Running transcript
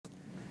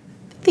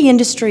the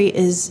industry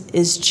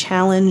is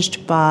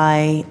challenged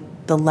by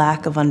the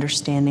lack of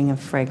understanding of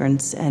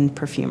fragrance and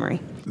perfumery.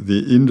 The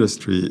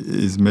industry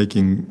is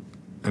making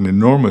an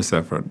enormous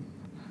effort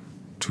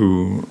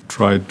to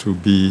try to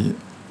be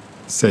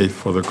safe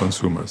for the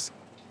consumers.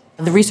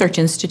 The Research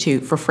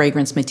Institute for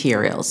Fragrance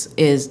Materials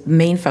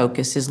main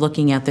focus is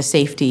looking at the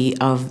safety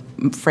of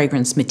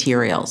fragrance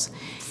materials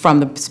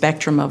from the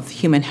spectrum of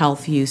human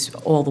health use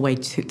all the way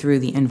through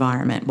the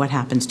environment, what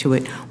happens to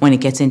it when it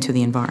gets into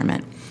the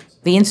environment.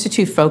 The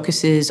Institute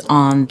focuses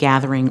on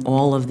gathering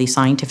all of the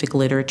scientific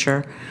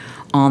literature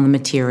on the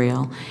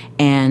material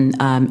and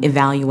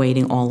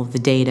evaluating all of the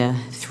data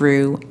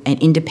through an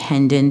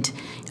independent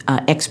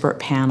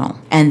expert panel.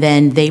 And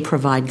then they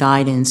provide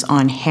guidance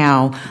on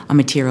how a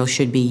material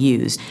should be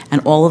used.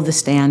 And all of the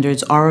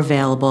standards are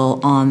available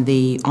on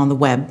the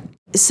web.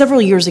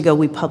 Several years ago,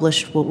 we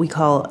published what we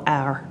call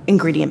our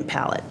ingredient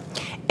palette.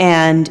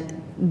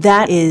 And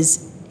that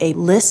is a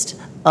list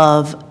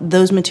of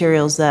those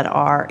materials that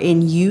are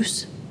in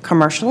use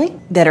commercially,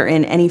 that are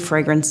in any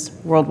fragrance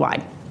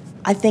worldwide.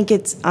 I think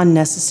it's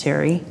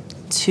unnecessary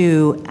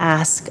to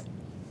ask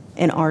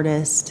an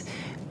artist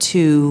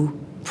to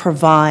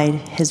provide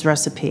his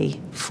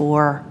recipe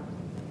for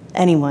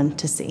anyone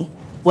to see.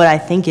 What I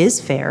think is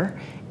fair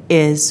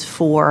is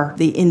for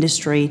the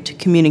industry to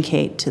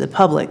communicate to the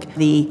public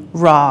the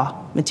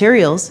raw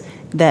materials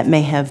that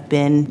may have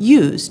been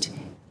used.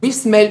 We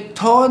smell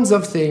tons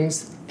of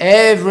things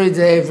every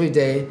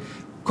day,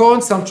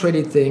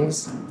 concentrated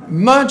things,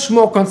 much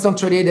more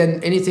concentrated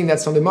than anything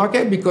that's on the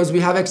market because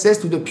we have access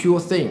to the pure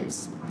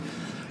things.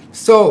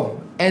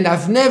 And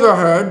I've never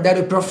heard that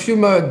a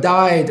perfumer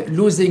died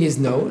losing his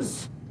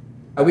nose.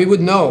 We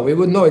would know,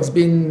 it's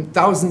been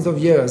thousands of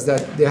years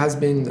that there has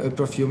been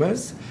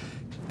perfumers.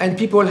 And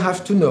people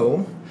have to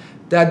know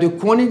that the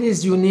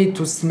quantities you need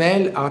to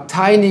smell are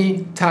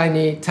tiny,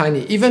 tiny,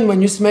 tiny. Even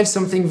when you smell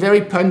something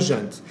very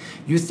pungent,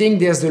 you think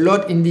there's a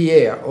lot in the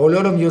air or a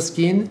lot on your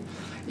skin.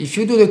 If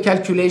you do the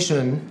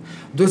calculation,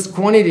 those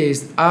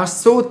quantities are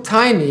so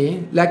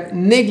tiny, like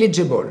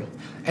negligible.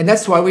 And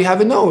that's why we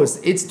have a nose.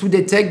 It's to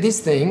detect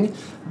this thing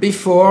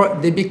before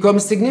they become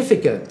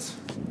significant.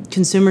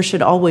 Consumers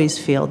should always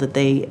feel that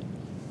they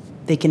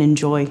can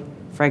enjoy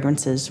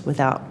fragrances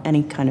without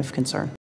any kind of concern.